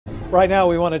Right now,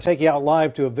 we want to take you out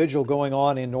live to a vigil going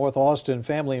on in North Austin.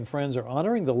 Family and friends are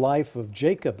honoring the life of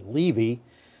Jacob Levy.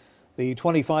 The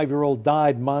 25-year-old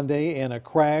died Monday in a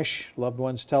crash. Loved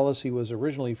ones tell us he was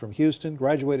originally from Houston,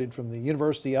 graduated from the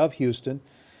University of Houston.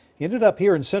 He ended up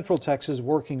here in Central Texas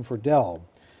working for Dell.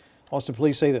 Austin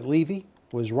police say that Levy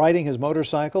was riding his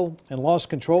motorcycle and lost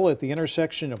control at the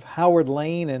intersection of Howard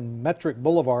Lane and Metric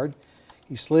Boulevard.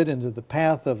 He slid into the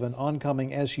path of an oncoming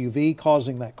SUV,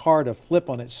 causing that car to flip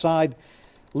on its side.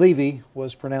 Levy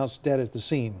was pronounced dead at the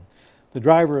scene. The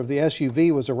driver of the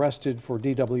SUV was arrested for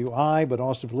DWI, but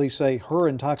Austin police say her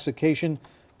intoxication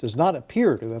does not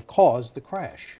appear to have caused the crash.